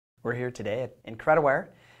We're here today at Incrediwear.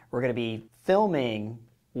 We're going to be filming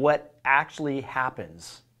what actually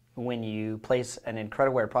happens when you place an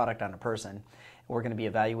Incrediwear product on a person. We're going to be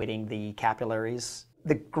evaluating the capillaries.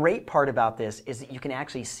 The great part about this is that you can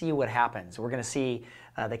actually see what happens. We're going to see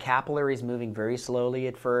the capillaries moving very slowly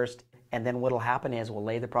at first, and then what will happen is we'll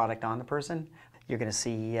lay the product on the person. You're going to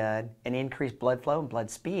see an increased blood flow and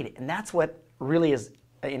blood speed, and that's what really is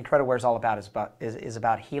Incrediwear is all about. Is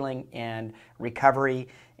about healing and recovery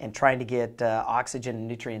and trying to get oxygen and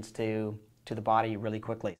nutrients to the body really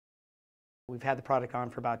quickly. We've had the product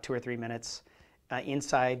on for about 2 or 3 minutes.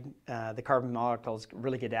 Inside, the carbon molecules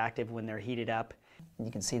really get active when they're heated up.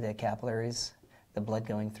 You can see the capillaries, the blood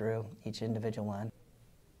going through each individual one.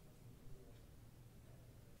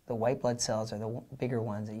 The white blood cells are the bigger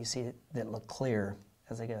ones that you see that look clear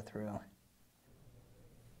as they go through.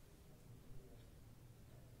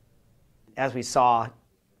 As we saw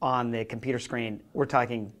on the computer screen, we're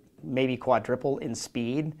talking maybe quadruple in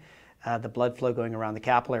speed, the blood flow going around the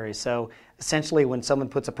capillaries. So essentially when someone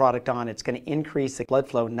puts a product on, it's going to increase the blood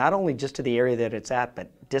flow not only just to the area that it's at, but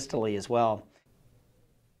distally as well.